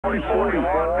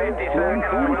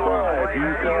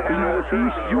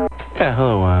Yeah,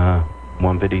 hello,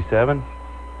 157.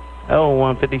 Oh,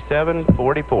 157,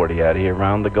 4040 out here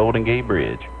around the Golden Gate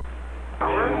Bridge. I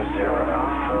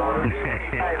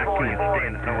can't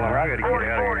stand it no longer. I gotta get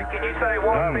out of here. Can you say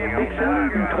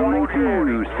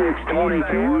 152,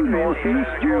 622, Northeast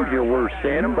Georgia? We're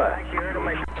standing by.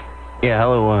 Yeah,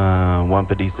 hello,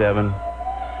 157.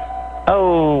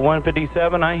 Oh,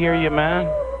 157, I hear you, man.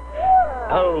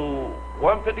 Oh,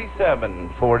 157,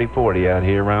 4040 out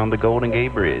here around the Golden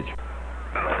Gate Bridge.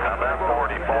 How about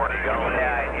 4040 going?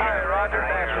 Hey, Roger,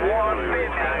 that's 150,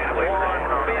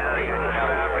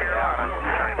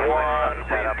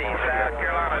 150 South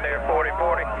Carolina there,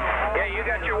 4040. Yeah, you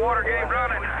got your water gate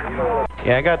running?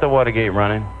 Yeah, I got the water gate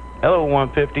running. Hello,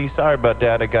 150. Sorry about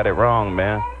that. I got it wrong,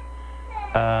 man.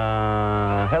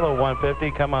 Hello,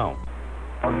 150. Come on.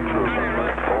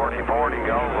 4040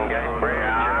 Golden Gate Bridge.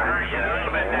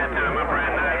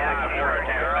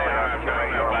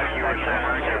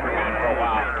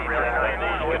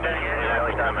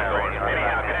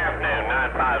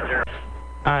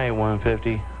 Alright,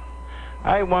 150.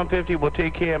 Alright, 150, well,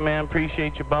 take care, man.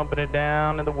 Appreciate you bumping it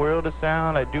down in the world of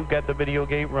sound. I do got the video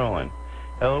gate rolling.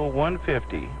 Hello,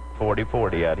 150,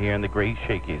 4040 out here in the Great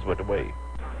Shakies with the wave.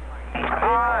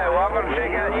 Alright, well, I'm going to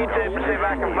check out YouTube and see if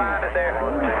I can find it there.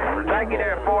 Thank you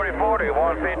there, 4040,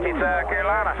 150 South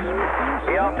Carolina.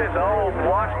 Y'all this old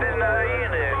Washington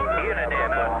unit in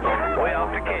way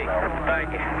off the key.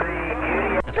 Thank you.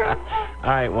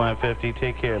 Alright, 150,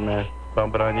 take care, man.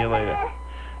 Bump it on you later.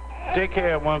 Take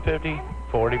care, 150,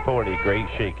 4040, Great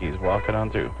Shakies, walking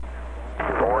on through.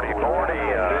 4040,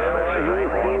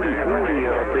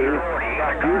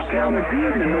 You're sounding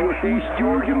good in the Northeast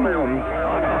Georgia mountains.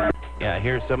 Yeah, I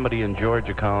hear somebody in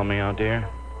Georgia calling me out there.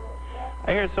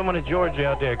 I hear someone in Georgia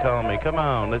out there calling me. Come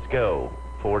on, let's go.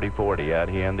 4040 out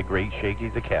here in the Great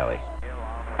Shakies of Cali.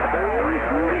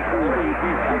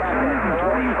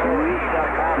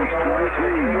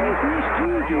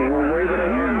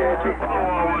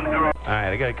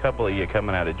 Alright, I got a couple of you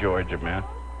coming out of Georgia, man.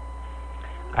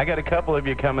 I got a couple of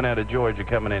you coming out of Georgia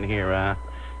coming in here,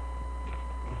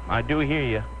 I do hear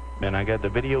you, and I got the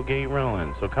video gate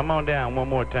rolling. So come on down one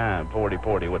more time,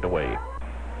 4040 with the wave.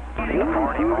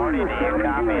 4040, do you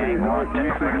copy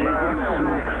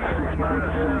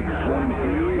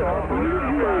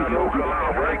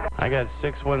 812? I got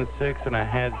 616 and I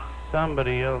had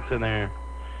somebody else in there.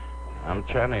 I'm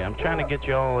trying to get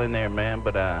you all in there, man,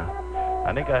 but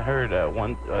I think I heard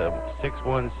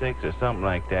 616 or something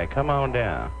like that. Come on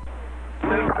down. Hey,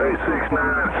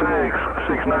 696,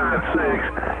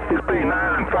 it's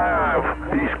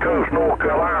B95, East Coast, North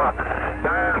Carolina.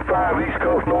 95, East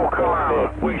Coast, North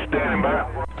Carolina. We standing by.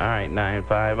 All right,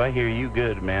 95, I hear you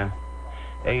good, man.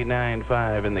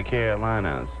 895 in the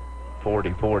Carolinas.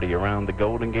 4040 around the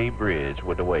Golden Gate Bridge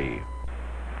with the wave.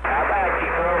 How about you,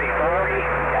 4040?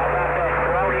 How about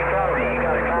that 4040? You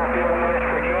got a copy of West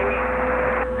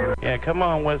Virginia? Yeah, come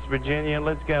on, West Virginia,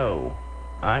 let's go.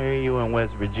 I hear you in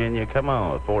West Virginia. Come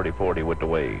on, 4040 with the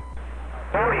wave.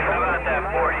 40, how about that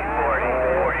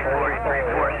 4040? 4040,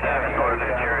 347,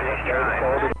 Northern Jersey,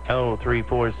 Oh,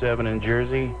 347 in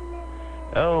Jersey.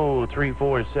 Oh,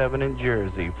 347 in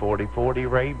Jersey. 4040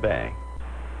 right back.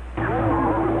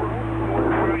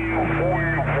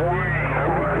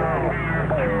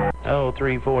 Oh,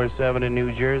 347 in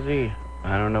New Jersey.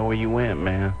 I don't know where you went,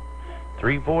 man.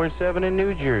 347 in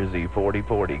New Jersey,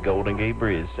 4040, Golden Gate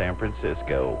Bridge, San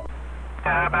Francisco.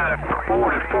 How about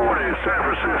 4040, San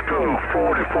Francisco,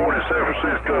 4040, San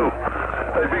Francisco.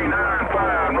 That'd be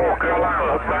 95, North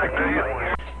Carolina. Back to you.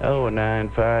 Oh,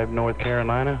 95, North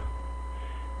Carolina.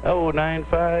 Oh,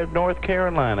 95, North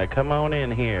Carolina. Come on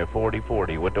in here,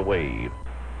 4040 with the wave.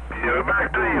 Yeah,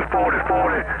 back to you,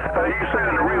 4040. You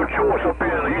sound a real choice up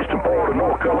here in the eastern part of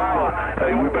North Carolina.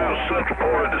 Hey, we're about the central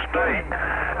part of the state.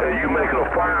 You making a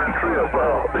fine trip.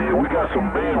 We got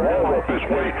some bad water up this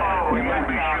way. We may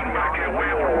be shooting back that way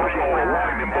on a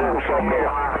lightning bolt or something there.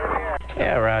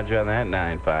 Yeah, Roger on that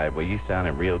 95. Well, you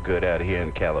sounded real good out here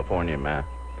in California, man.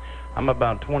 I'm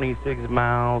about 26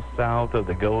 miles south of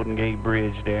the Golden Gate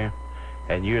Bridge there.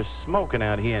 And you're smoking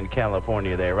out here in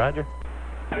California there, Roger.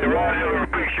 Hey, Roger,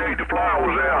 appreciate the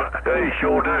flowers out. Hey,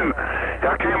 sure do.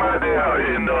 I came out there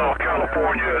in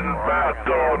California in about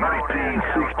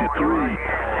 1963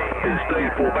 and stayed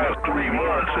for about 3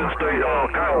 months and stayed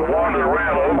kind of wandering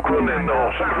around Oakland and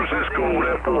San Francisco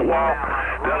there for a while.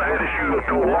 Then I had to shoot up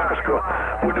to Alaska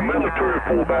with the military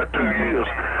for about 2 years.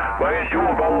 But I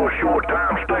enjoyed my little short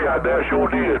time stay out there,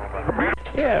 sure did.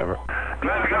 Yeah.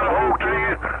 Glad I got a hold to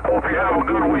you. Hope you have a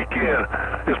good weekend.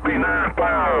 It's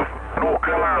B95. North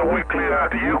Carolina, we clear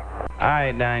out to you. All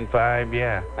right, 9-5,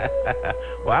 yeah.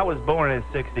 Well, I was born in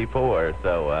 64,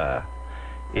 so,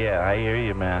 yeah, I hear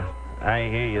you, man. I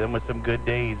hear you. Them was some good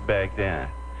days back then.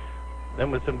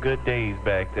 Them was some good days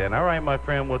back then. All right, my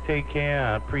friend, well, take care.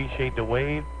 I appreciate the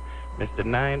wave. Mr.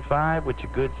 9-5 with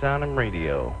your good sounding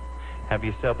radio. Have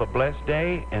yourself a blessed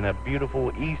day and a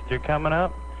beautiful Easter coming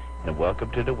up. And welcome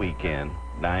to the weekend.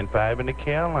 9-5 in the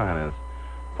Carolinas.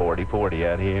 40-40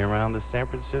 out here around the San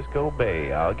Francisco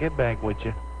Bay. I'll get back with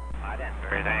you. I didn't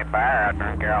hear anything fire out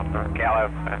there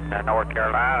in North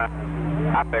Carolina.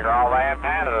 I figure all the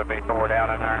antennas would be tore down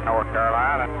in there in North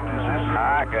Carolina.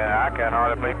 I can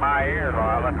hardly believe my ears when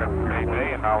I look at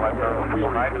TV and all that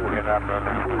information we get out there in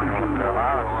North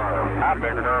Carolina. I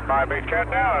figured there would probably be shut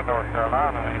down in North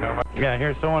Carolina, you know. Yeah,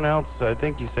 here's someone else. I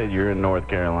think you said you're in North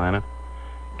Carolina.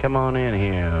 Come on in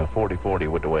here, 40-40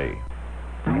 with the wave.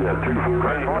 Yeah, 2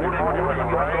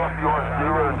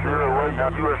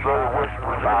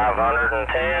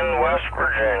 510 West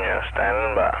Virginia,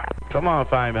 standing by. Come on,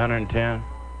 510.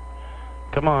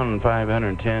 Come on,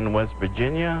 510 West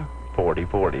Virginia.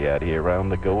 40-40 out here around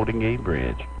the Golden Gate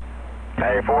Bridge.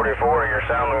 Hey, 40-40, you're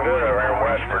sounding good over here in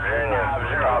West Virginia.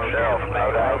 Top shelf,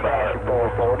 no doubt about it.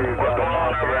 What's going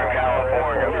on over in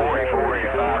California?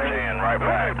 40-40, 510, right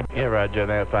back. Yeah, Roger,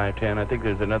 that 510. I think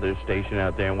there's another station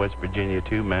out there in West Virginia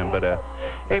too, man. But,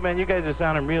 hey, man, you guys are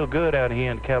sounding real good out here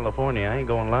in California. I ain't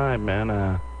going to lie,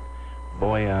 man.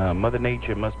 Boy, Mother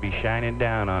Nature must be shining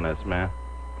down on us, man.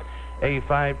 Hey,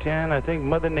 510, I think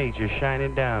Mother Nature's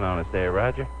shining down on us there,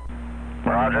 Roger.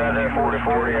 Roger, that's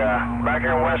 40-40. Back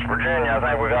here in West Virginia, I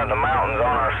think we got the mountains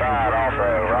on our side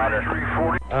also. Roger,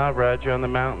 340. Roger, on the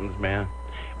mountains, man.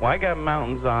 Well, I got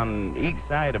mountains on each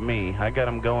side of me. I got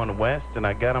them going west, and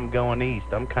I got them going east.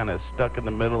 I'm kind of stuck in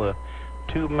the middle of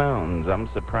 2 mountains. I'm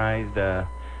surprised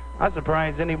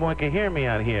anyone can hear me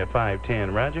out here at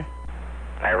 510, Roger.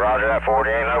 Hey, Roger, that 40,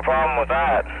 ain't no problem with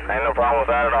that. Ain't no problem with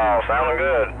that at all. Sounding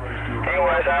good.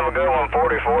 Anyways, have a good one,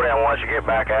 40-40. I want you to get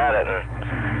back at it and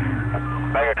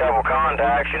make a couple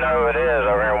contacts. You know who it is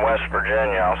over here in West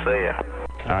Virginia. I'll see you.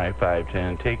 All right,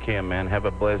 510. Take care, man. Have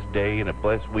a blessed day and a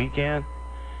blessed weekend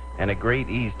and a great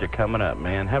Easter coming up,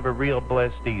 man. Have a real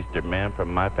blessed Easter, man,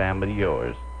 from my family to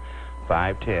yours.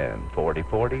 510,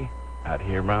 40-40, out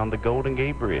here around the Golden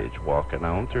Gate Bridge, walking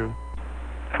on through.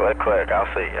 Click, click. I'll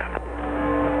see you.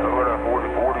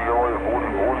 40-40, you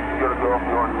gotta go up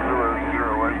on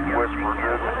 008 West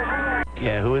Virginia.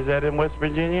 Yeah, who is that in West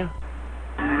Virginia?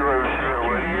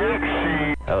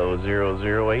 008. Hello,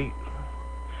 008.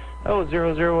 Oh,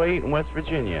 008 in West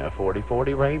Virginia.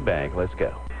 40-40 right back. Let's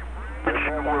go.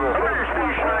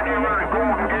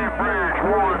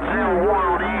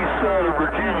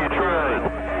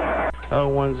 Oh,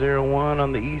 101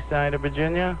 on the east side of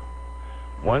Virginia.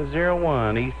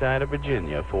 101 east side of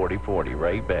Virginia. 40-40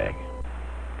 right back.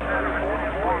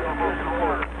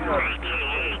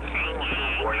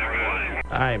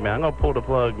 Alright, man, I'm going to pull the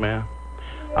plug, man.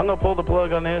 I'm going to pull the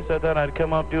plug on this. I thought I'd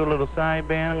come up, do a little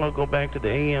sideband. I'm going to go back to the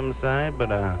AM side, but,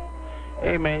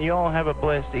 hey, man, you all have a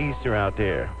blessed Easter out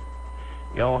there.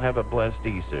 You all have a blessed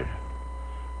Easter.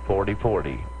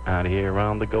 40-40 out here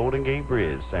around the Golden Gate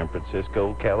Bridge, San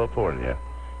Francisco, California.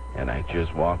 And I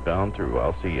just walked on through.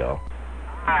 I'll see y'all.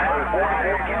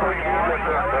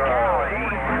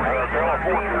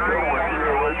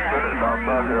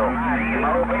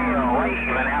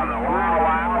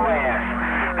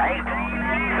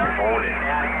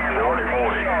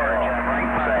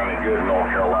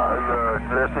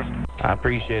 I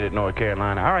appreciate it, North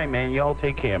Carolina. All right, man, y'all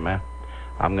take care, man.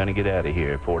 I'm going to get out of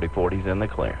here. 40-40's in the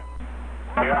clear.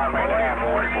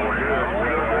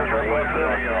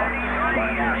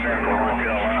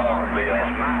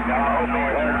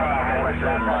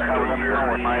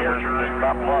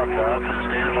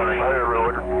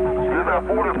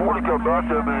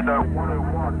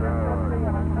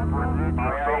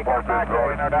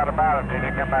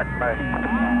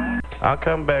 I'll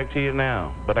come back to you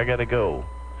now, but I got to go.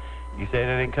 You said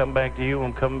I didn't come back to you.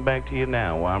 I'm coming back to you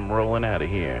now while I'm rolling out of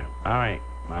here. All right.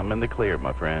 I'm in the clear,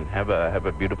 my friend. Have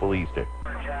a beautiful Easter.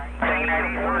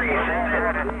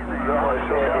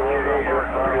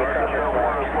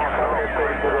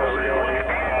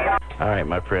 All right,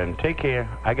 my friend. Take care.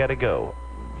 I got to go.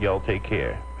 Y'all take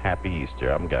care. Happy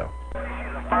Easter. I'm go.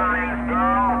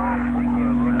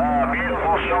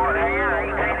 Beautiful short hair.